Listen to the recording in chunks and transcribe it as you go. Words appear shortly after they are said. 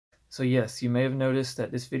So yes, you may have noticed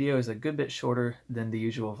that this video is a good bit shorter than the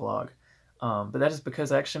usual vlog. But that is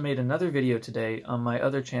because I actually made another video today on my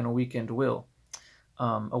other channel, Weekend Will.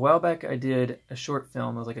 A while back I did a short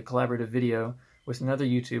film, it was like a collaborative video with another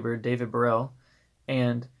YouTuber, David Burrell,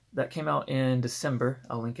 and that came out in December.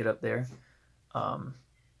 I'll link it up there.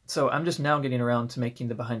 So I'm just now getting around to making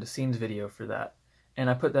the behind the scenes video for that. And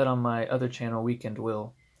I put that on my other channel, Weekend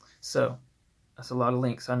Will. So that's a lot of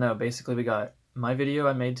links. I know, basically we got my video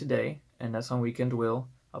I made today, and that's on Weekend Will.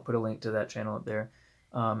 I'll put a link to that channel up there.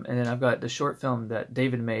 And then I've got the short film that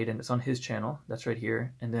David made, and it's on his channel. That's right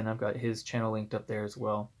here. And then I've got his channel linked up there as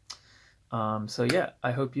well. So yeah,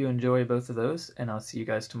 I hope you enjoy both of those, and I'll see you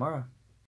guys tomorrow.